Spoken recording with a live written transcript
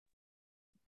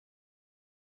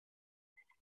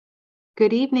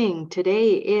Good evening.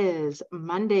 Today is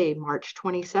Monday, March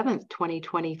 27th,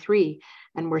 2023,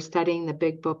 and we're studying the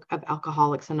Big Book of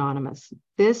Alcoholics Anonymous.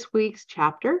 This week's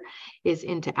chapter is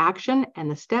Into Action,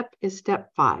 and the step is step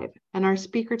 5. And our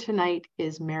speaker tonight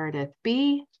is Meredith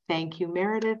B. Thank you,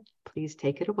 Meredith. Please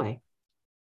take it away.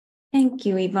 Thank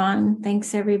you, Yvonne.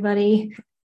 Thanks, everybody,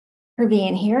 for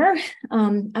being here.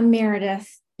 I'm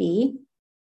Meredith B.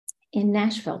 in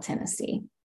Nashville, Tennessee.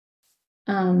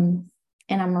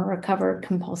 And I'm a recovered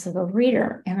compulsive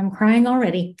overeater, and I'm crying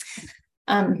already.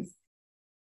 I'm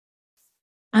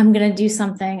going to do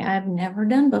something I've never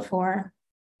done before,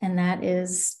 and that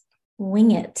is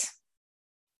wing it.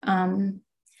 I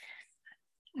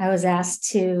was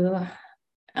asked to,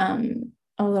 a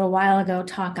little while ago,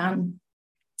 talk on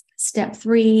step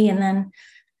 3, and then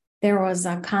there was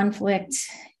a conflict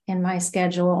in my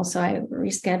schedule, so I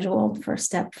rescheduled for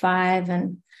step 5,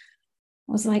 and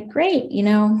was like, great,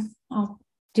 I'll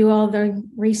do all the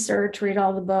research, read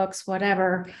all the books,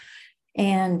 whatever.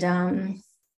 And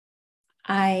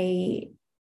I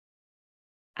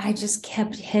just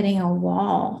kept hitting a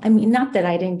wall. I mean, not that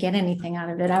I didn't get anything out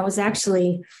of it. I was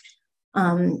actually,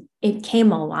 it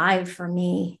came alive for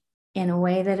me in a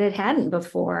way that it hadn't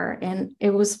before. And it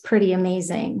was pretty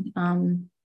amazing.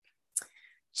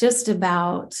 Just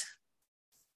about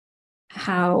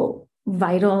how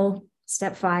vital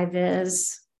step 5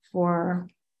 is for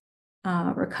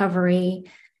recovery.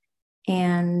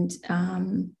 And,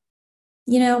 I'm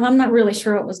not really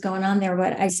sure what was going on there,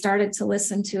 but I started to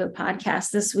listen to a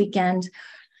podcast this weekend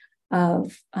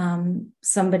of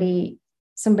somebody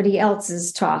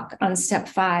else's talk on step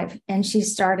 5. And she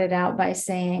started out by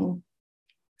saying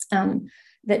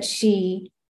that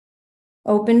she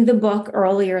opened the book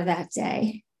earlier that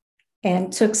day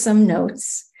and took some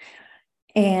notes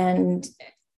and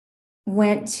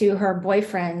went to her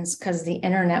boyfriend's because the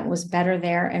internet was better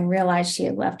there, and realized she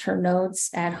had left her notes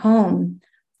at home.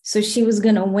 So she was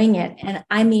going to wing it. And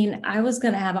I mean, I was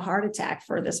going to have a heart attack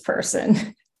for this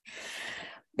person.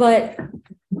 But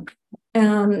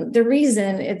the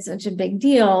reason it's such a big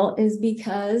deal is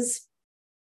because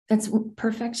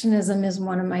perfectionism is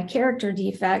one of my character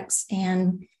defects,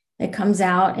 and it comes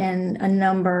out in a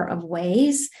number of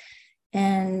ways.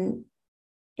 And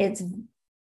it's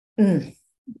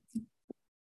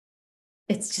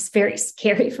just very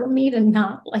scary for me to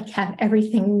not have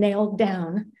everything nailed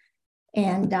down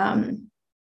and,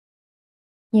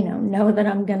 know that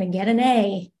I'm going to get an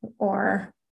A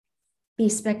or be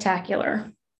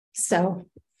spectacular. So,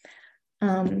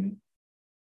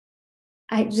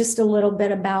 just a little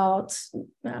bit about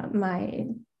my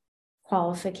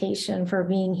qualification for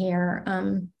being here.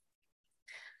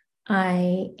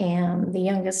 I am the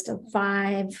youngest of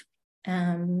 5.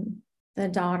 The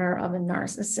daughter of a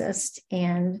narcissist.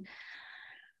 And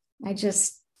I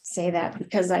just say that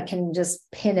because I can just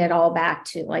pin it all back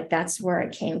to that's where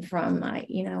it came from. I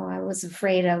was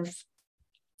afraid of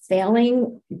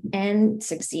failing and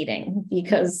succeeding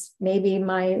because maybe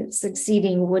my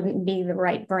succeeding wouldn't be the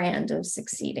right brand of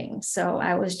succeeding. So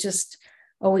I was just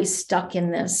always stuck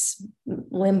in this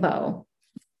limbo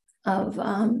of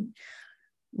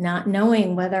not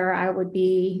knowing whether I would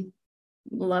be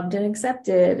loved and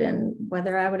accepted and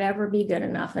whether I would ever be good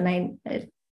enough. And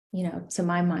to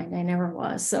my mind, I never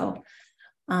was. So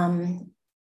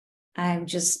I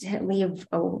just leave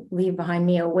behind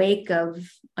me a wake of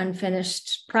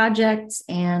unfinished projects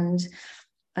and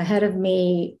ahead of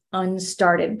me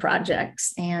unstarted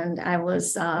projects. And I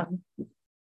was a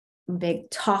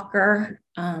big talker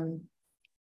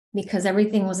because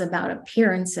everything was about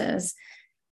appearances.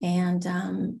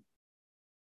 And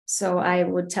so I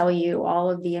would tell you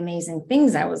all of the amazing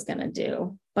things I was going to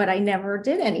do, but I never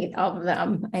did any of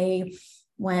them. I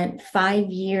went 5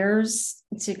 years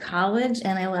to college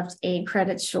and I left 8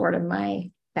 credits short of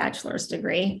my bachelor's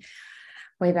degree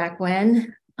way back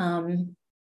when.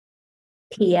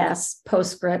 P.S.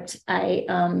 postscript,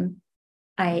 I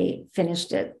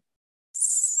finished it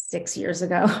 6 years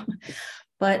ago,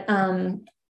 but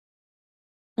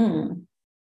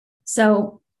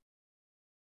so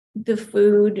the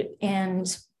food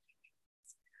and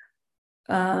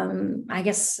I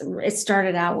guess it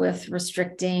started out with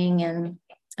restricting and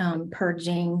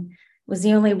purging was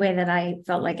the only way that I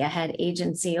felt like I had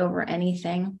agency over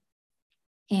anything.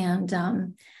 And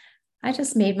I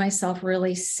just made myself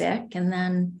really sick. And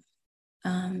then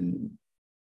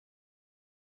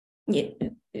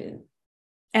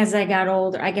as I got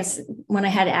older, I guess when I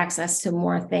had access to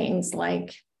more things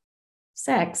like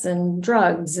sex and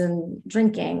drugs and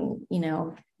drinking,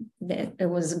 it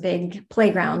was a big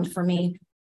playground for me.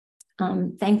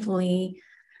 Thankfully,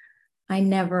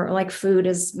 never, like, food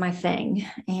is my thing.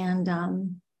 And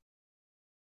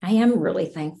I am really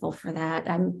thankful for that.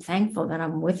 I'm thankful that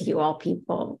I'm with you all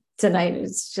people tonight.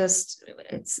 It's just,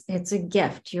 it's a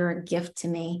gift. You're a gift to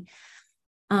me.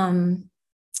 Let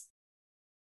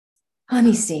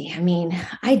me see. I mean,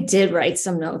 I did write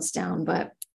some notes down,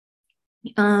 but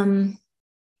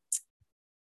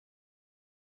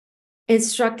it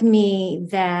struck me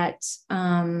that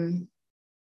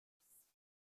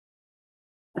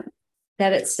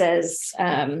that it says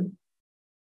in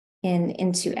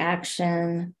Into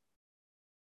Action,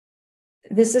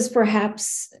 this is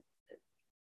perhaps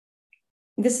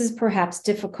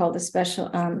difficult,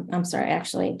 especially, I'm sorry,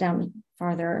 actually down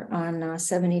farther on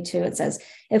 72, it says,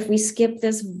 if we skip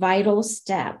this vital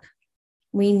step,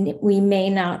 we may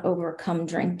not overcome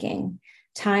drinking.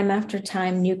 Time after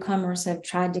time, newcomers have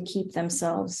tried to keep to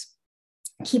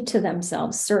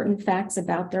themselves certain facts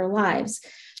about their lives,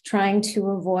 trying to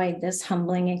avoid this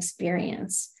humbling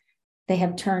experience. They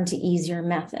have turned to easier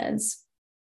methods.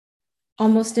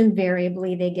 Almost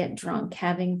invariably, they get drunk.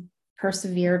 Having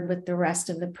persevered with the rest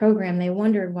of the program, they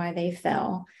wondered why they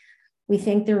fell. We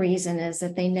think the reason is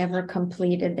that they never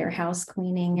completed their house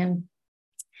cleaning. And,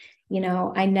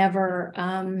 I never,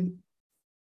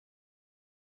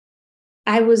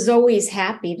 I was always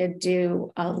happy to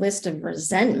do a list of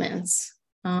resentments,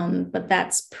 but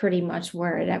that's pretty much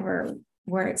where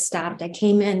it stopped. I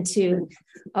came into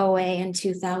OA in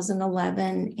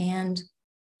 2011 and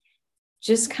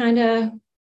just kind of,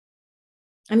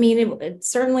 I mean, it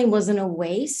certainly wasn't a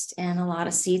waste, and a lot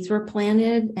of seeds were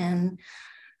planted, and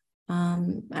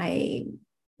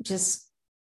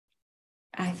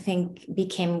I think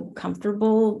became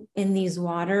comfortable in these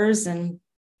waters, and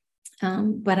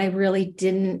but I really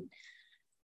didn't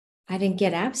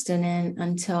get abstinent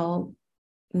until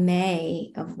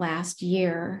May of last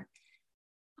year,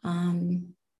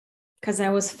 because I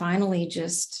was finally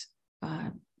just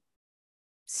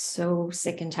so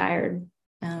sick and tired.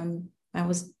 I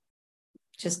was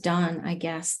just done, I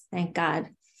guess. Thank God.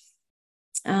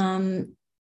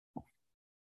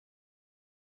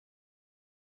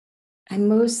 I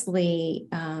mostly,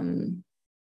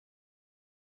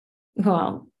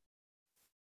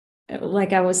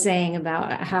 like I was saying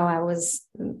about how I was,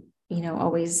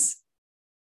 always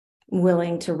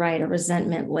willing to write a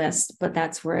resentment list, but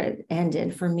that's where it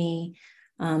ended for me.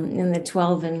 In the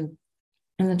 12 and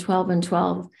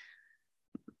 12.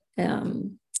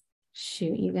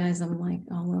 Shoot, you guys, I'm like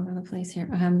all over the place here.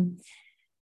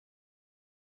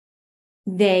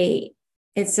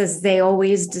 It says they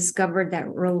always discovered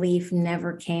that relief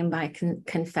never came by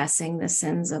confessing the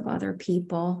sins of other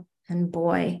people. And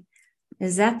boy,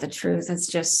 is that the truth? It's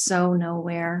just so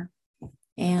nowhere.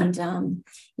 And,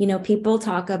 people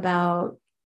talk about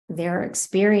their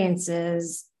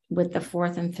experiences with the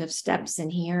 4th and 5th steps in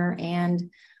here.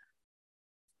 And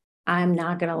I'm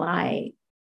not going to lie,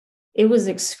 it was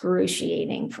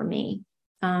excruciating for me.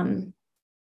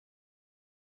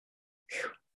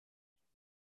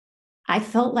 I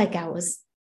felt like I was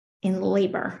in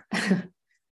labor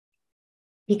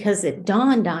because it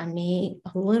dawned on me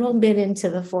a little bit into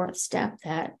the 4th step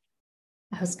that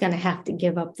I was going to have to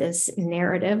give up this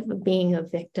narrative of being a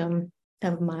victim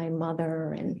of my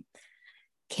mother. And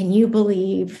can you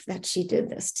believe that she did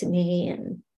this to me,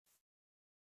 and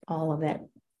all of it?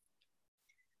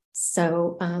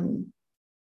 So,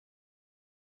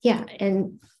 yeah.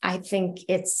 And I think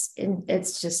it's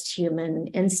just human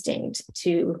instinct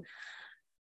to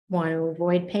want to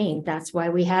avoid pain. That's why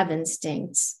we have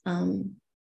instincts. And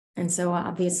so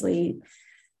obviously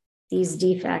these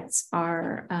defects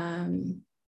are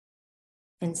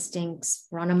instincts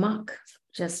run amok,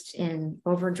 just in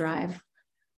overdrive.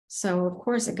 So of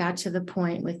course it got to the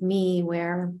point with me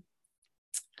where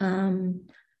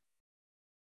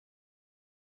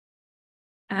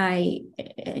I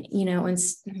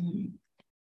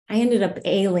ended up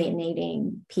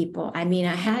alienating people. I mean,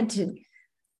 I had to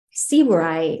see where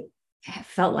I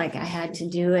felt like I had to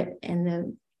do it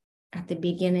at the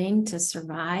beginning to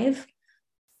survive.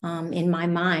 In my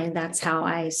mind, that's how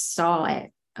I saw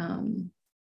it.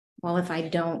 Well, if I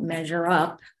don't measure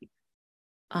up,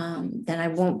 then I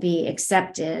won't be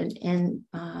accepted, and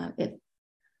I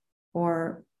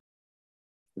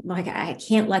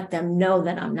can't let them know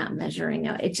that I'm not measuring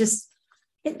up. It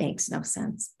makes no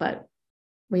sense, but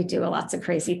we do lots of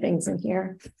crazy things in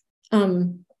here.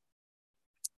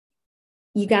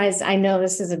 You guys, I know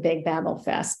this is a big babble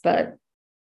fest, but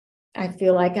I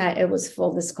feel like it was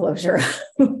full disclosure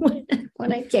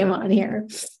when I came on here.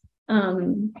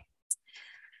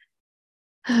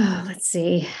 Let's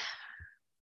see.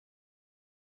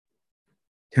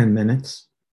 10 minutes.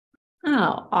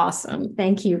 Oh, awesome.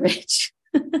 Thank you, Rich.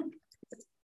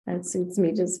 That suits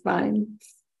me just fine.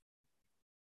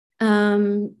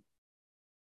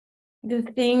 The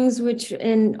things which,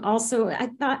 and also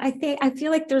I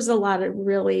feel like there's a lot of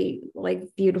really like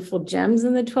beautiful gems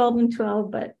in the 12 and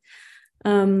 12, but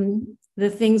the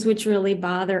things which really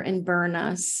bother and burn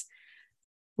us,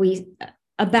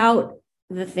 about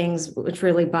the things which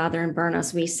really bother and burn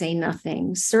us, we say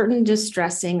nothing. Certain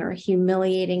distressing or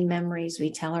humiliating memories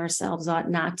we tell ourselves ought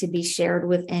not to be shared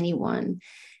with anyone.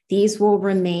 These will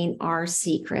remain our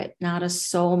secret. Not a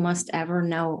soul must ever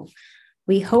know.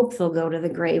 We hope they'll go to the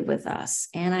grave with us.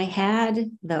 And I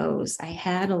had those. I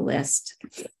had a list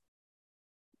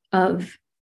of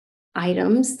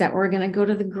items that were going to go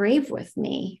to the grave with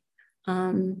me.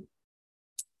 And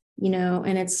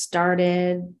it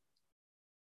started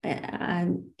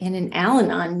in an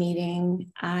Al-Anon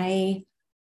meeting. I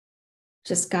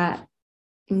just got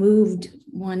moved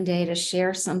one day to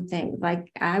share something.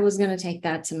 Like I was going to take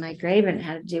that to my grave, and it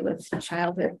had to do with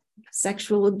childhood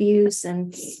sexual abuse.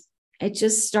 And it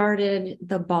just started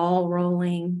the ball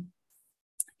rolling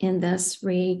in this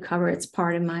recovery. It's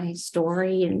part of my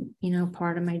story and,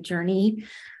 part of my journey.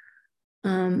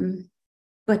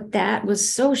 But that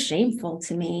was so shameful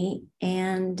to me.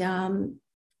 And,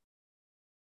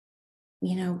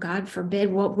 God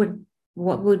forbid, what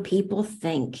would people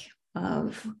think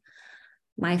of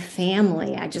my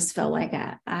family? I just felt like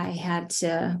I had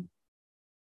to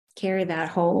carry that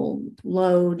whole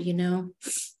load,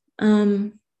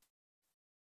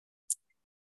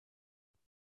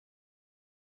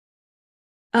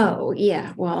 Oh,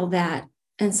 yeah. Well,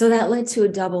 and so that led to a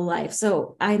double life.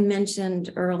 So I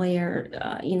mentioned earlier,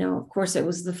 of course, it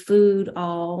was the food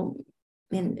all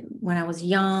when I was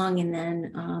young, and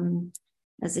then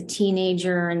as a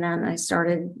teenager, and then I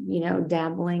started,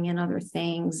 dabbling in other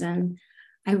things. And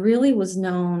I really was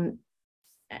known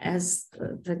as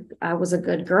I was a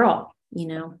good girl,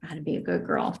 how to be a good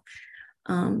girl.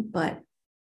 But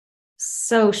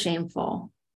so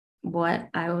shameful what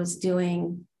I was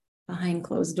doing behind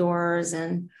closed doors.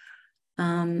 And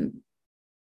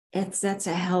that's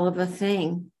a hell of a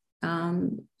thing,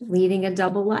 leading a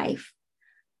double life.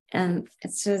 And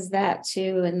it says that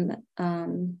too. And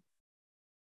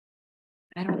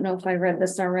I don't know if I read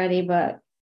this already, but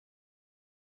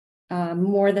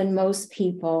more than most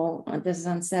people, this is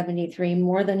on 73,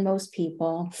 more than most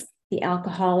people, the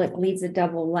alcoholic leads a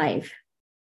double life.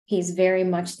 He's very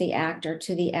much the actor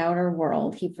to the outer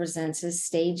world. He presents his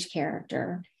stage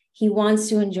character. He wants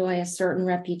to enjoy a certain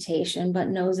reputation, but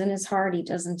knows in his heart he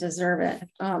doesn't deserve it.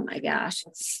 Oh my gosh.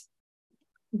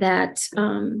 That's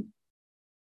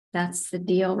the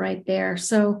deal right there.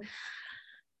 So,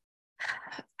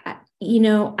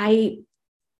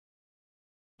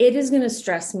 it is going to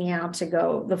stress me out to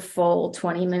go the full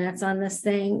 20 minutes on this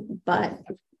thing, but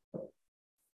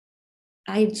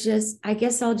I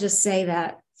guess I'll just say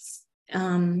that,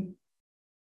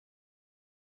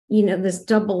 this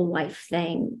double life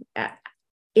thing,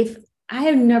 if I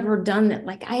had never done that,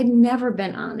 like I had never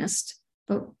been honest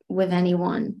with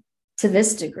anyone to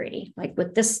this degree, like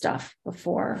with this stuff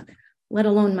before, let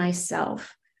alone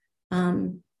myself.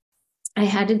 I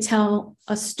had to tell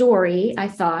a story, I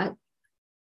thought,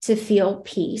 to feel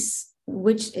peace,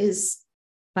 which is,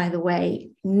 by the way,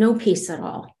 no peace at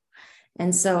all.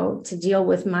 And so to deal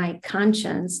with my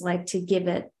conscience, like to give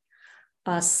it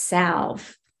a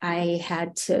salve, I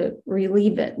had to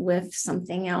relieve it with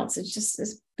something else. It's just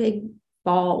this big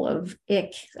ball of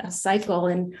ick, a cycle.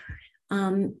 And,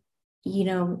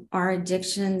 our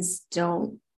addictions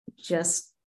don't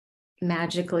just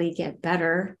magically get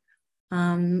better.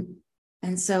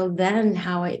 And so then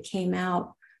how it came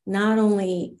out, not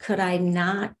only could I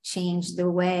not change the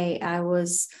way I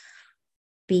was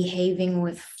behaving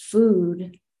with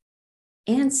food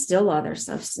and still other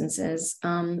substances,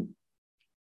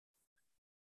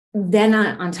 then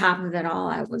on top of it all,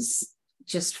 I was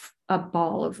just a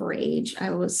ball of rage.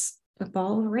 I was a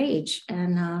ball of rage.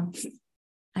 And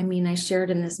I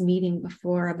shared in this meeting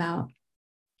before about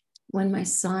when my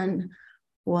son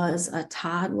was a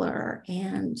toddler,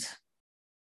 and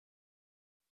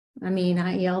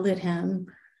I yelled at him,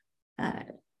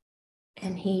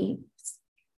 and he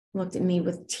looked at me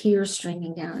with tears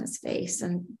streaming down his face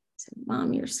and said,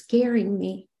 "Mom, you're scaring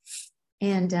me."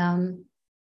 And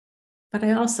but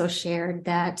I also shared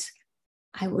that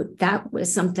that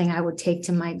was something I would take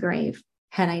to my grave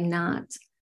had I not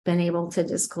been able to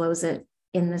disclose it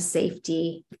in the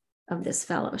safety of this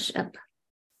fellowship.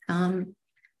 And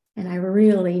I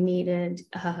really needed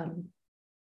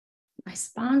my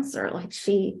sponsor. Like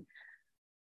she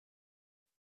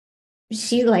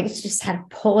she like just had to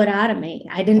pull it out of me.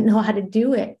 I didn't know how to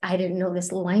do it. I didn't know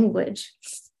this language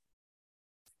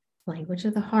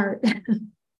of the heart.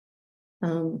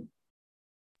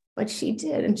 But she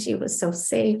did, and she was so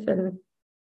safe and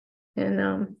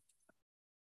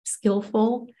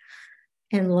skillful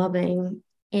and loving,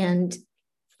 and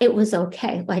it was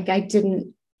okay. Like I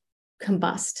didn't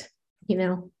combust, you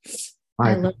know.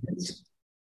 I learned,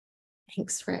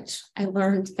 thanks, Rich. I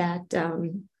learned that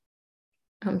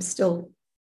I'm still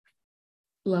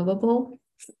lovable,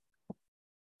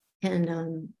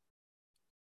 and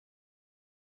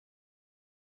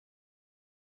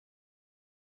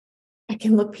I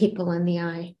can look people in the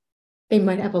eye. They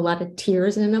might have a lot of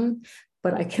tears in them,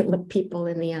 but I can look people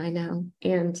in the eye now.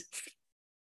 And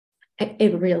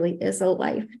it really is a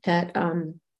life that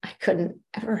I couldn't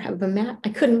ever have imagined. I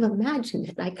couldn't have imagined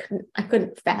it. I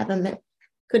couldn't fathom it.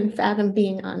 Couldn't fathom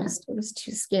being honest. It was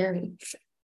too scary.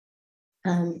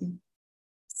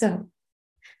 So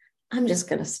I'm just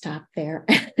going to stop there.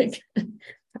 Kind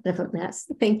of a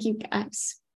mess. Thank you,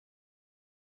 guys.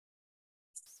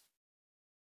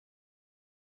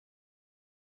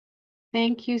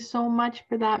 Thank you so much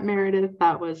for that, Meredith.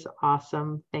 That was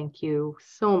awesome. Thank you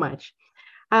so much.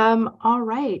 All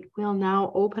right, we'll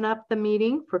now open up the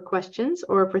meeting for questions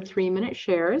or for 3-minute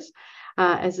shares.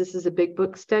 As this is a big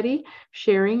book study,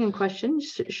 sharing and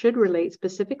questions should relate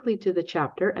specifically to the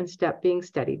chapter and step being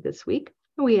studied this week.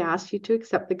 We ask you to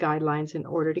accept the guidelines in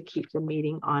order to keep the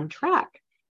meeting on track.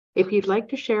 If you'd like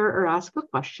to share or ask a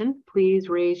question, please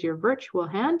raise your virtual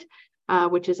hand,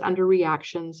 which is under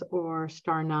reactions, or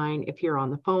 *9 if you're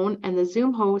on the phone, and the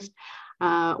Zoom host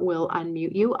will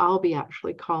unmute you. I'll be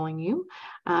actually calling you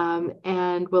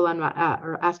and we'll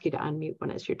or ask you to unmute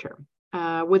when it's your turn.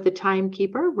 With the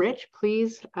timekeeper, Rich,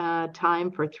 please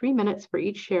time for 3 minutes for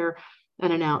each share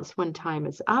and announce when time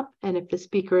is up. And if the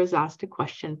speaker is asked a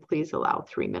question, please allow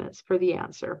 3 minutes for the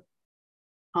answer.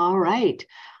 All right.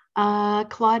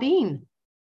 Claudine,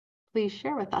 please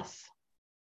share with us.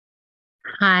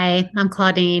 Hi, I'm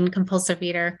Claudine, compulsive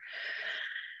eater.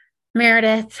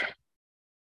 Meredith,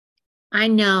 I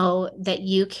know that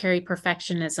you carry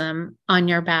perfectionism on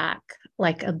your back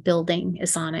like a building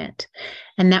is on it.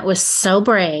 And that was so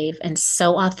brave and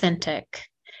so authentic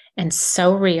and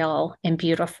so real and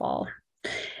beautiful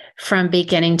from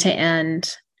beginning to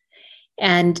end.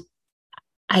 And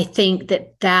I think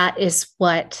that that is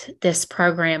what this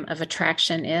program of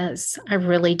attraction is. I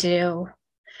really do.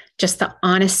 Just the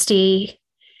honesty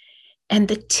and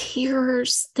the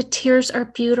tears. The tears are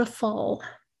beautiful.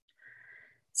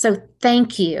 So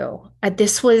thank you. It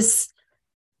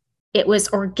was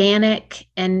organic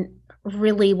and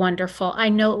really wonderful. I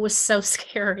know it was so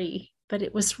scary, but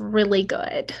it was really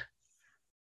good.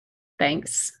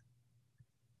 Thanks.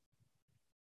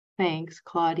 Thanks,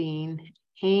 Claudine.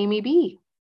 Amy B.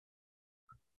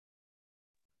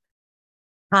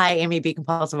 Hi, Amy B.,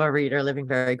 compulsive overeater, living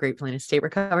very gratefully in a state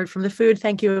recovered from the food.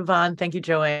 Thank you, Yvonne. Thank you,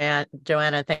 Joanna.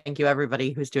 Thank you,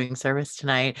 everybody who's doing service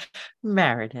tonight.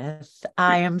 Meredith,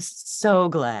 I am so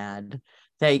glad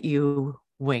that you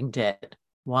winged it.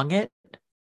 Wung it?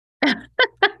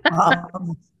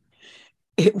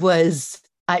 It was,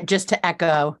 just to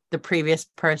echo the previous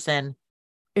person,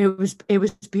 it was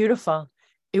beautiful.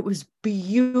 It was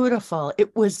beautiful.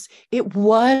 It was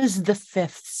the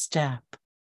fifth step.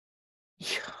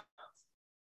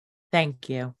 Thank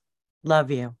you.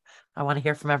 Love you. I want to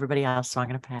hear from everybody else, so I'm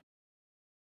going to pass.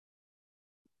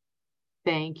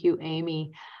 Thank you,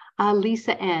 Amy.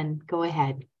 Lisa N., go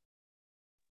ahead.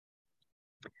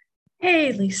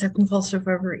 Hey, Lisa, compulsive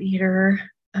overeater.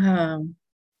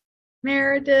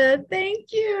 Meredith,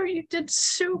 thank you. You did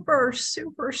super,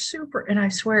 super, super. And I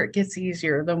swear it gets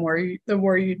easier the more you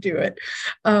do it.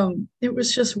 It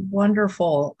was just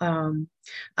wonderful.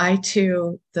 I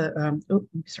too, let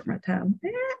me start my time.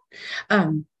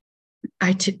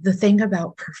 The thing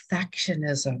about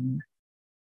perfectionism,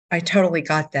 I totally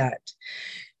got that.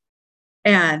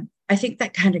 And I think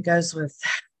that kind of goes with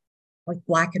like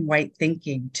black and white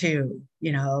thinking too,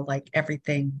 like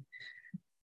everything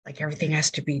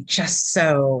has to be just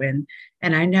so. And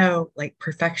I know like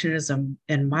perfectionism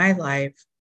in my life,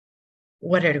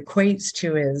 what it equates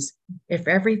to is if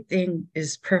everything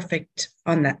is perfect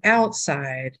on the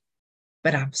outside,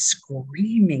 but I'm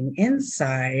screaming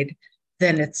inside,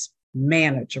 then it's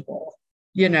manageable.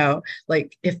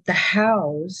 Like if the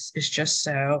house is just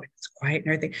so, it's quiet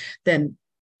and everything, then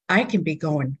I can be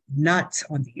going nuts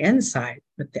on the inside,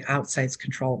 but the outside's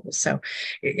controllable. So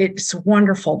it's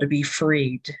wonderful to be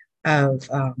freed of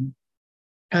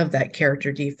of that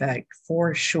character defect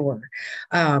for sure.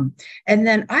 And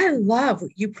then I love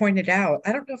what you pointed out.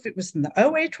 I don't know if it was in the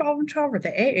OA 12 and 12 or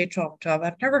the AA 12 and 12.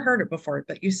 I've never heard it before,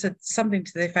 but you said something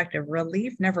to the effect of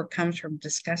relief never comes from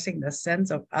discussing the sins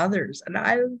of others. And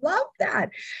I love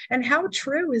that. And how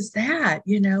true is that?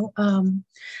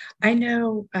 I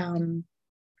know,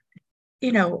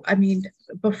 I mean,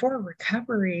 before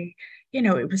recovery,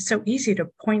 it was so easy to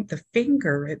point the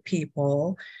finger at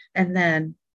people and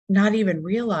then not even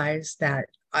realize that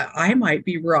I might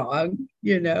be wrong,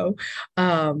 and then,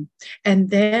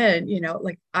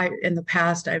 like in the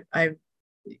past, I've I,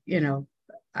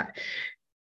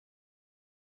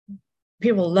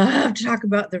 people love to talk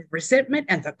about the resentment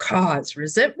and the cause,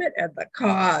 but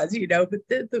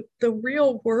the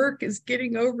real work is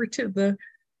getting over to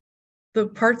the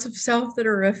parts of self that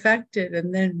are affected,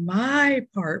 and then my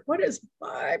part. What is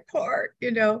my part?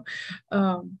 So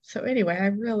anyway, I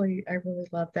really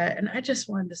love that, and I just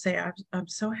wanted to say I'm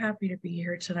so happy to be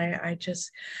here tonight.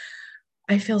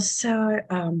 I feel so.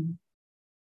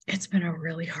 It's been a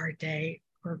really hard day.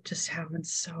 We're just having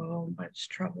so much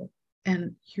trouble,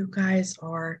 and you guys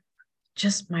are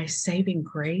just my saving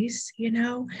grace.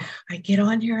 I get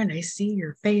on here and I see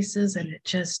your faces, and it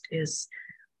just is.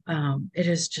 It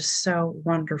is just so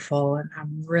wonderful, and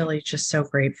I'm really just so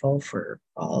grateful for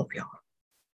all of y'all.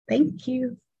 Thank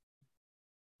you.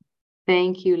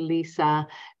 Thank you, Lisa.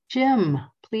 Jim,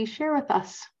 please share with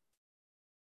us.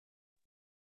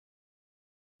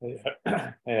 Hey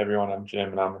everyone, I'm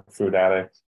Jim, and I'm a food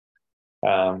addict.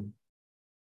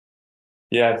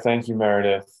 Yeah, thank you,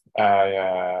 Meredith.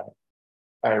 I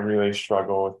really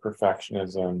struggle with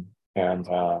perfectionism, and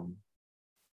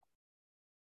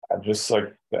just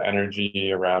like the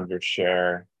energy around your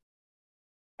share.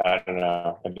 I don't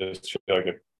know. I just feel like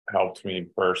it helped me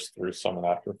burst through some of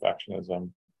that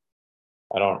perfectionism.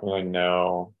 I don't really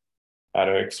know how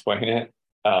to explain it.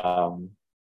 But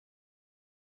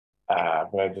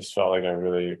I just felt like I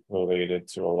really related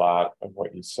to a lot of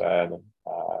what you said,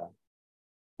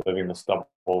 living this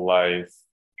double life.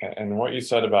 And what you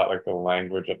said about like the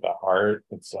language of the heart,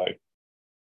 it's like,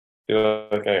 I feel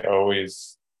like I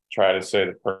always try to say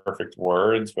the perfect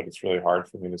words, but it's really hard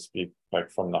for me to speak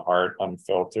like from the heart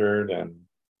unfiltered. And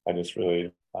I just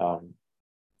really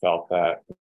felt that.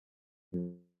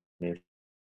 And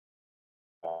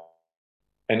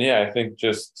yeah, I think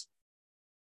just,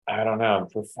 I don't know,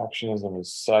 perfectionism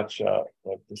is such a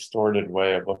like distorted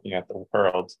way of looking at the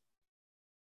world.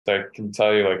 I can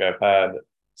tell you, like, I've had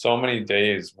so many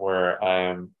days where I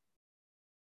am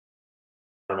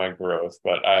for my growth,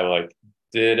 but I like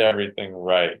did everything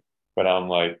right, but I'm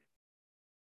like,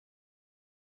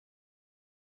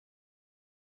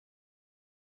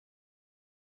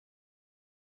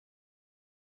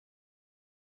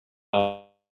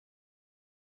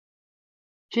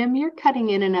 Jim, you're cutting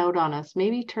in and out on us.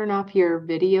 Maybe turn off your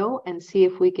video and see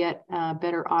if we get a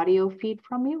better audio feed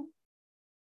from you.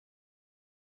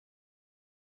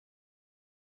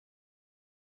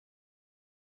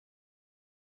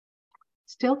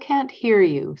 Still can't hear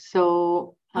you.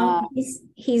 So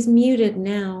he's muted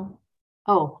now.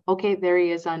 Oh, okay. There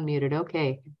he is unmuted.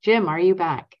 Okay. Jim, are you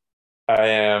back? I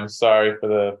am sorry for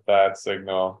the bad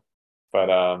signal,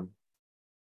 but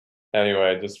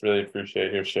anyway, I just really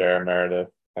appreciate your share, Meredith,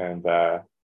 and the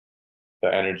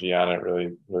energy on it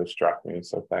really struck me.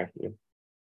 So thank you.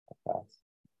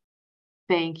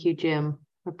 Thank you, Jim.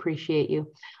 Appreciate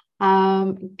you.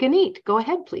 Ganeet, go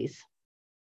ahead, please.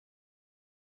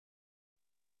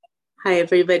 Hi,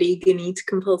 everybody. Ganeet,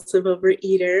 compulsive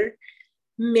overeater.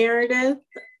 Meredith,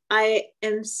 I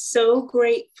am so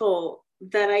grateful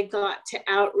that I got to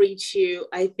outreach you,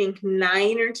 I think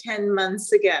 9 or 10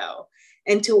 months ago,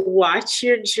 and to watch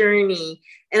your journey.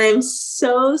 And I'm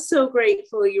so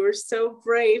grateful. You were so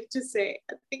brave to say,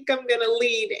 I think I'm going to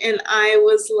lead. And I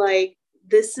was like,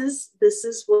 this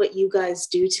is what you guys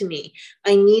do to me.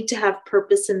 I need to have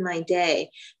purpose in my day.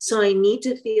 So I need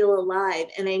to feel alive,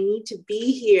 and I need to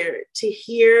be here to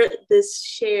hear this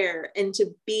share and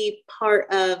to be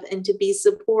part of and to be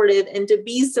supportive and to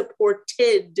be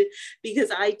supported,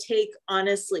 because I take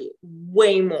honestly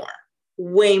way more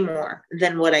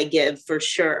than what I give, for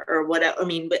sure, or what I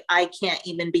mean, but I can't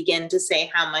even begin to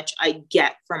say how much I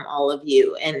get from all of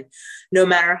you. And no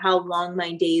matter how long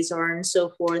my days are and so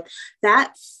forth,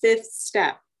 that 5th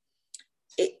step,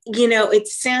 it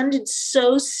sounded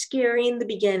so scary in the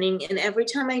beginning. And every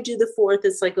time I do the 4th,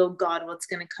 it's like, oh God, what's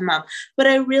going to come up? But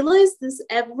I realized this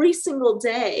every single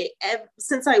day,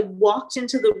 since I walked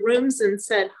into the rooms and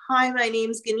said, hi, my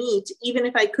name's Ganeet. Even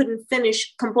if I couldn't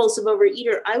finish compulsive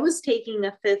overeater, I was taking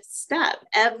a 5th step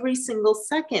every single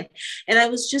second. And I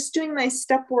was just doing my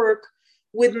step work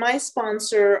with my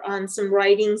sponsor on some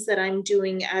writings that I'm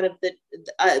doing out of the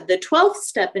 12th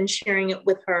step and sharing it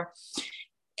with her.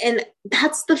 And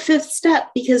that's the 5th step,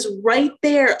 because right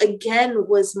there again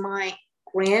was my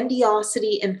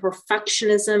grandiosity and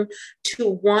perfectionism to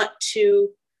want to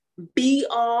be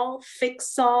all,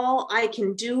 fix all, I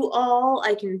can do all,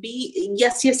 I can be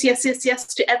yes, yes, yes, yes,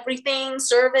 yes to everything,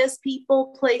 service,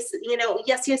 people, places,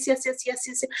 yes, yes, yes, yes, yes,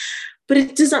 yes. But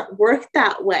it doesn't work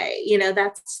that way.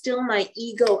 That's still my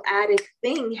ego addict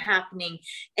thing happening.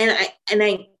 And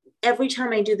I every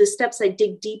time I do the steps, I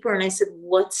dig deeper and I said,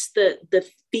 what's the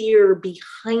fear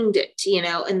behind it?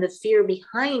 And the fear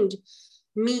behind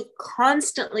me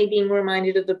constantly being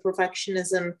reminded of the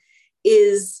perfectionism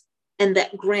is, and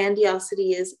that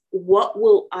grandiosity is, what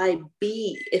will I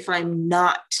be if I'm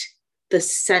not the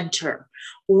center?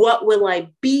 What will I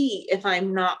be if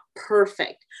I'm not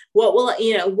perfect? What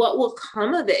will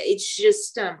come of it? It's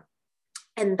just,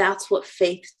 and that's what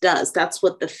faith does. That's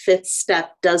what the 5th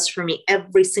step does for me.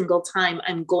 Every single time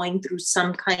I'm going through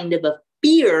some kind of a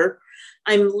fear,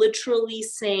 I'm literally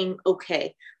saying,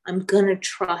 okay, I'm going to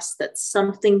trust that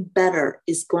something better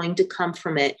is going to come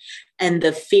from it. And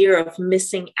the fear of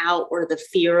missing out or the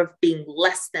fear of being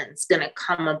less than is going to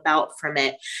come about from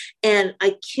it. And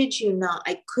I kid you not,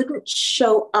 I couldn't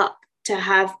show up to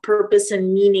have purpose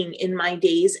and meaning in my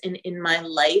days and in my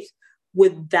life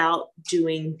without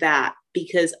doing that,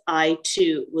 because I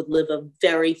too would live a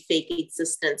very fake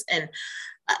existence. And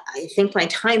I think my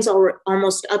time's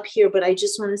almost up here, but I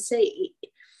just want to say,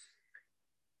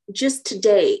 just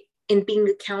today, in being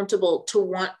accountable to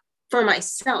want for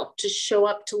myself to show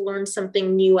up to learn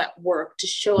something new at work, to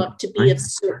show up to be of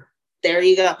service. There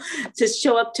you go. To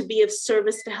show up to be of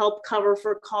service, to help cover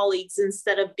for colleagues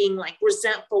instead of being like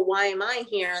resentful. Why am I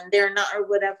here and they're not, or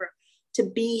whatever? To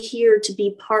be here, to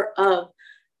be part of,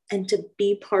 and to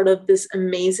be part of this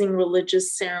amazing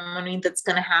religious ceremony that's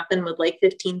going to happen with like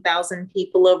 15,000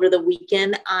 people over the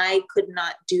weekend. I could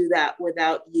not do that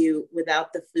without you,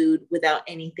 without the food, without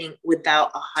anything,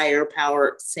 without a higher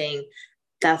power saying,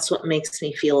 that's what makes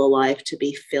me feel alive, to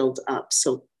be filled up.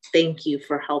 So thank you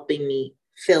for helping me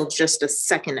fill just a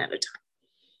second at a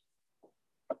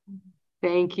time.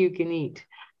 Thank you, Ganeet.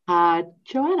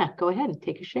 Joanna, go ahead and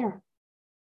take a share.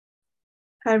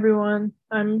 Hi, everyone.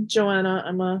 I'm Joanna.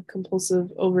 I'm a compulsive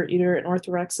overeater and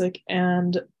orthorexic.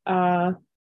 And I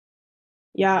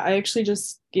actually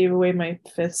just gave away my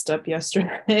 5th step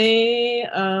yesterday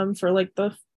for like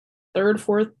the 3rd,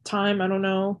 4th time. I don't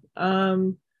know.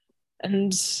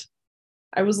 And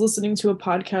I was listening to a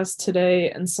podcast today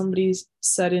and somebody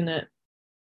said in it,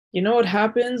 you know what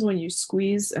happens when you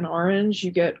squeeze an orange,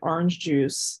 you get orange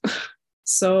juice.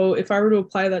 So if I were to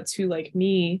apply that to like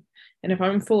me, and if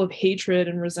I'm full of hatred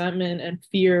and resentment and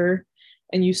fear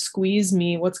and you squeeze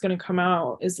me, what's going to come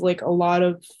out is like a lot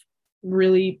of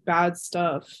really bad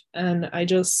stuff. And I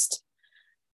just,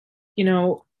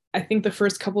 I think the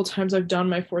first couple of times I've done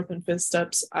my 4th and 5th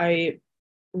steps, I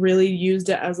really used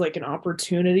it as like an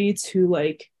opportunity to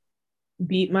like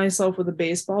beat myself with a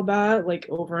baseball bat like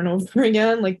over and over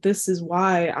again. Like, this is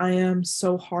why I am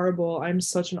so horrible. I'm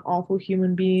such an awful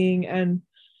human being. And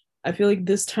I feel like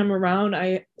this time around,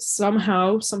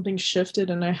 something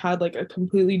shifted and I had like a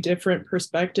completely different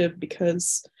perspective,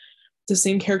 because the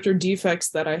same character defects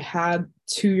that I had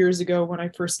 2 years ago when I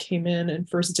first came in and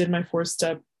first did my 4th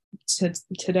step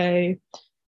today,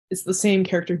 it's the same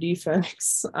character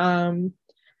defects. And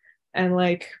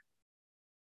like,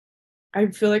 I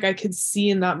feel like I could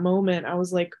see in that moment, I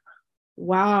was like,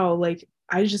 wow, like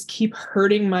I just keep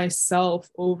hurting myself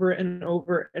over and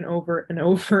over and over and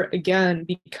over again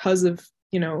because of,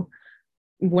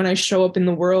 when I show up in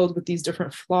the world with these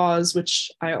different flaws,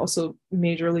 which I also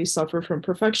majorly suffer from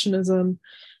perfectionism,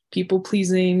 people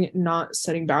pleasing, not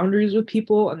setting boundaries with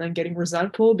people, and then getting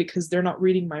resentful because they're not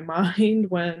reading my mind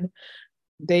when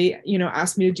they,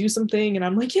 ask me to do something and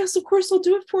I'm like, yes, of course I'll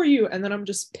do it for you. And then I'm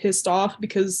just pissed off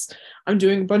because I'm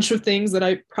doing a bunch of things that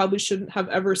I probably shouldn't have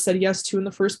ever said yes to in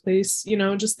the first place,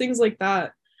 just things like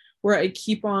that, where I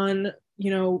keep on,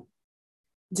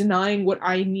 denying what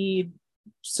I need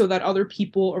so that other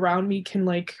people around me can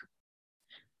like,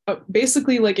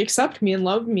 basically like accept me and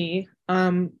love me.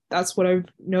 That's what I've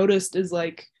noticed is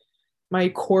like, my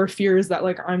core fear is that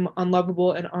like I'm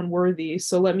unlovable and unworthy.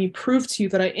 So let me prove to you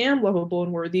that I am lovable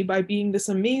and worthy by being this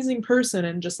amazing person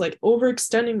and just like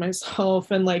overextending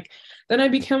myself. And like, then I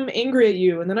become angry at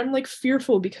you. And then I'm like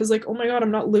fearful because like, oh my God,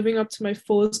 I'm not living up to my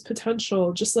fullest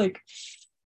potential. Just like,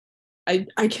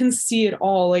 I can see it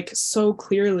all like so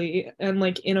clearly and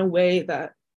like in a way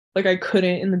that like I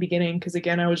couldn't in the beginning. Cause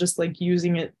again, I was just like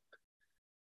using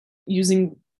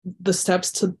the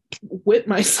steps to whip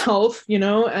myself,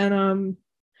 and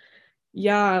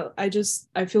yeah,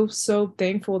 I feel so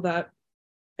thankful that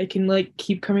I can like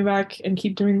keep coming back and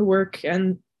keep doing the work,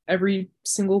 and every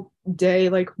single day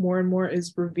like more and more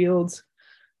is revealed.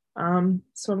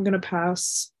 So I'm gonna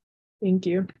pass. Thank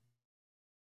you.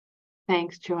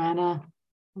 Thanks, Joanna.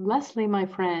 Leslie, my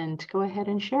friend, go ahead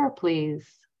and share, please.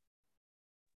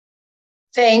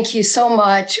 Thank you so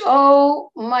much.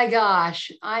 Oh my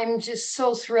gosh, I'm just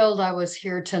so thrilled I was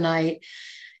here tonight.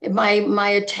 My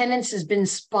attendance has been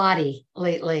spotty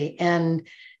lately, and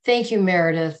thank you,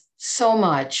 Meredith, so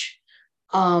much.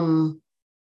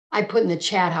 I put in the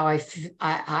chat how it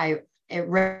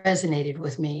resonated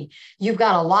with me. You've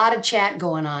got a lot of chat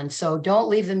going on, so don't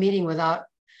leave the meeting without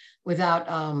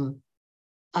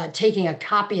taking a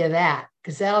copy of that,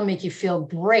 because that'll make you feel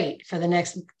great for the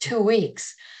next 2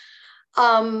 weeks.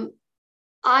 I've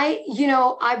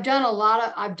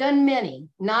done many,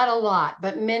 not a lot,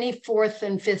 but many 4th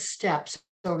and 5th steps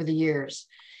over the years.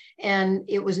 And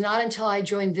it was not until I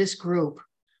joined this group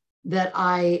that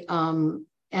I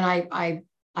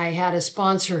had a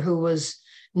sponsor who was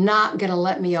not going to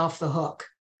let me off the hook.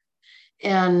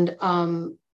 And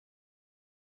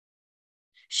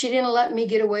she didn't let me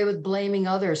get away with blaming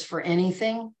others for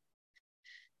anything.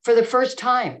 For the first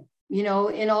time, in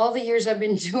all the years I've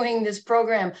been doing this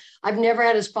program, I've never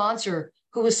had a sponsor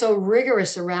who was so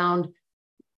rigorous around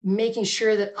making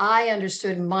sure that I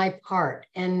understood my part.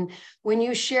 And when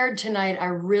you shared tonight, I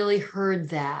really heard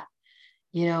that.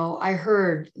 I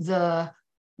heard the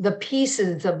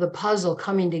pieces of the puzzle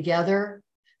coming together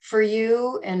for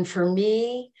you and for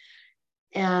me.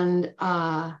 And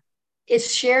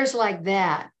it's shares like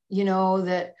that,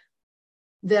 that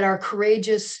are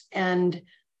courageous. And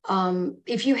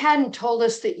if you hadn't told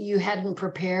us that you hadn't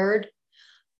prepared,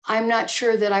 I'm not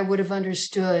sure that I would have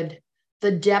understood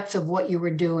the depth of what you were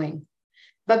doing.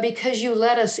 But because you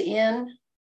let us in,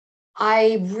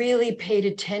 I really paid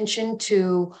attention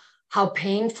to how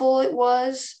painful it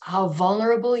was, how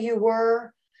vulnerable you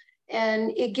were.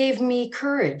 And it gave me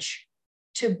courage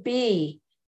to be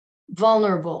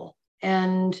vulnerable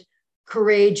and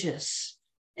courageous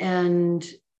and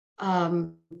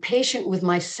patient with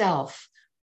myself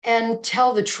and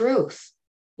tell the truth,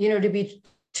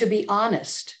 to be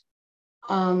honest.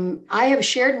 I have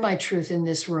shared my truth in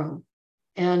this room,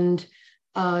 and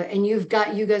you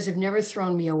guys have never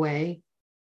thrown me away.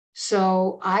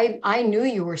 So I knew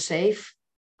you were safe.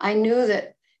 I knew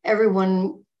that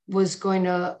everyone was going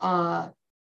to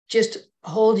just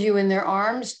hold you in their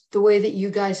arms the way that you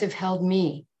guys have held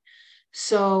me.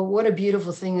 So what a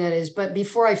beautiful thing that is. But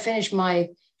before I finish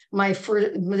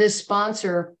this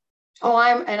sponsor,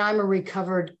 I'm a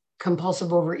recovered compulsive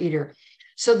overeater.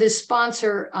 So this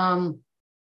sponsor, I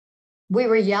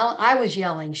was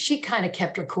yelling. She kind of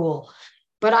kept her cool,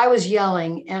 but I was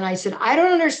yelling. And I said, I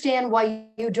don't understand why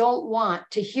you don't want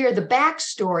to hear the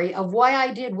backstory of why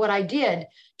I did what I did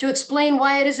to explain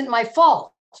why it isn't my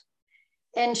fault.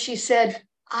 And she said,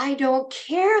 I don't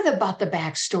care about the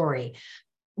backstory.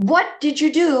 What did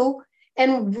you do?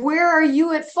 And where are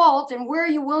you at fault? And where are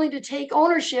you willing to take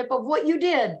ownership of what you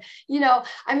did?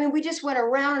 We just went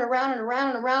around and around and around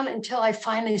and around until I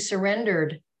finally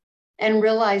surrendered and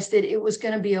realized that it was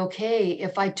going to be okay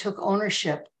if I took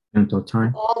ownership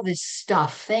of all this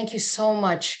stuff. Thank you so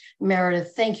much,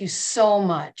 Meredith. Thank you so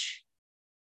much.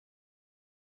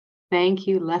 Thank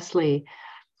you, Leslie.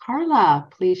 Carla,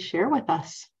 please share with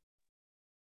us.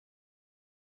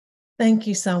 Thank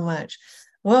you so much.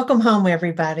 Welcome home,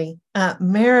 everybody.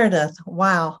 Meredith,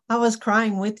 wow, I was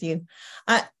crying with you.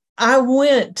 I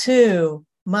went to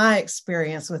my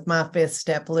experience with my 5th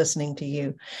step listening to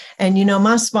you. And,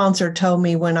 my sponsor told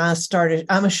me when I started,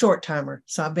 I'm a short timer,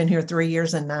 so I've been here 3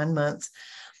 years and 9 months.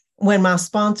 When my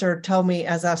sponsor told me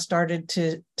as I started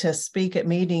to speak at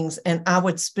meetings, and I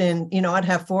would spend, I'd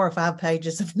have 4 or 5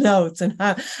 pages of notes, and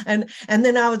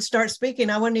then I would start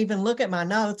speaking. I wouldn't even look at my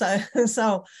notes.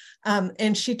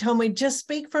 And she told me, just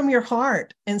speak from your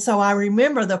heart. And so I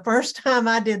remember the first time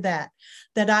I did that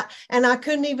I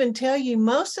couldn't even tell you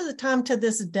most of the time to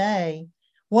this day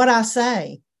what I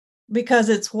say, because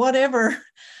it's whatever.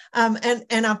 And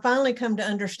I finally come to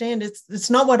understand it's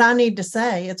not what I need to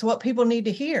say. It's what people need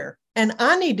to hear, and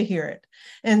I need to hear it.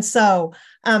 And so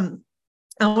I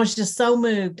was just so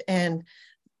moved. And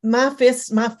my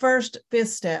first 5th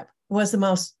step was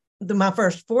my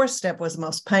first 4th step was the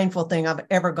most painful thing I've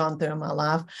ever gone through in my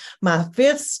life. My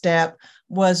 5th step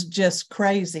was just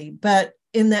crazy. But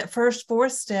in that first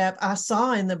 4th step, I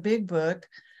saw in the big book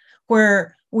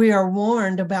where we are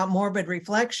warned about morbid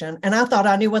reflection. And I thought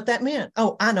I knew what that meant.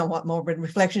 Oh, I know what morbid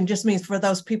reflection just means for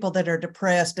those people that are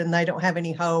depressed and they don't have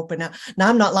any hope. And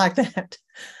I'm not like that.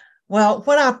 Well,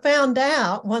 what I found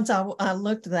out once I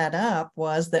looked that up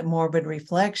was that morbid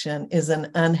reflection is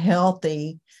an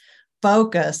unhealthy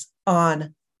focus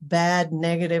on bad,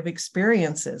 negative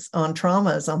experiences, on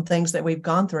traumas, on things that we've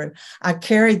gone through. I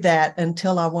carried that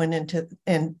until I went into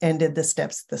and did the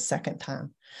steps the second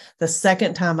time. The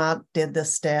second time I did the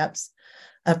steps,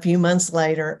 a few months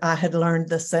later, I had learned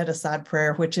the set aside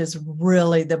prayer, which is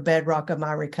really the bedrock of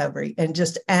my recovery, and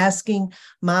just asking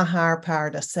my higher power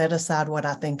to set aside what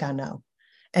I think I know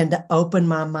and to open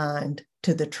my mind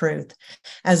to the truth.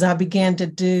 As I began to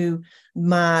do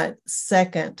my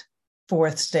second,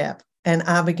 fourth step, and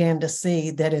I began to see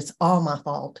that it's all my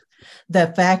fault.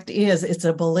 The fact is, it's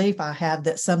a belief I have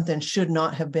that something should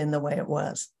not have been the way it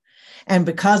was. And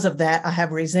because of that, I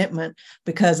have resentment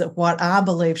because of what I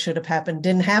believe should have happened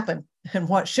didn't happen. And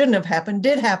what shouldn't have happened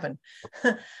did happen.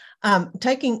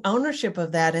 Taking ownership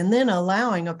of that and then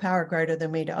allowing a power greater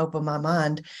than me to open my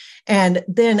mind. And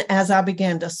then as I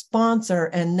began to sponsor,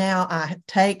 and now I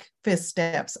take fifth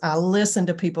steps, I listen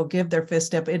to people give their fifth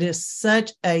step. It is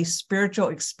such a spiritual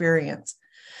experience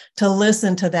to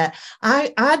listen to that.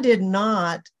 I did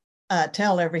not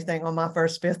tell everything on my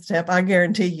first fifth step. I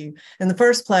guarantee you. In the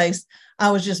first place,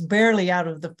 I was just barely out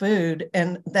of the food.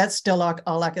 And that's still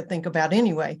all I could think about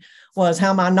anyway, was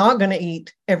how am I not going to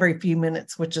eat every few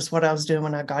minutes, which is what I was doing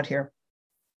when I got here.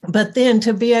 But then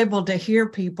to be able to hear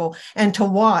people and to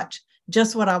watch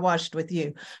just what I watched with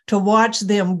you, to watch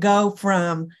them go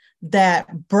from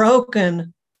that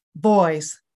broken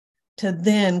voice to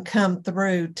then come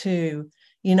through to,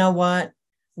 you know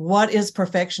what is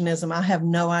perfectionism? I have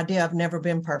no idea. I've never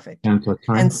been perfect.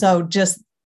 And so just,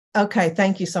 okay,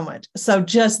 thank you so much. So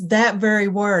just that very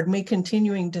word, me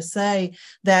continuing to say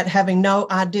that, having no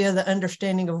idea, the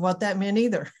understanding of what that meant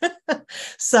either.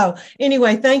 So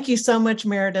anyway, thank you so much,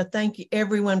 Meredith. Thank you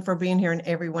everyone for being here and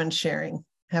everyone sharing.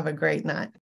 Have a great night.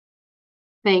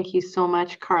 Thank you so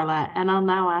much, Carla. And I'll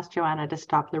now ask Joanna to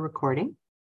stop the recording.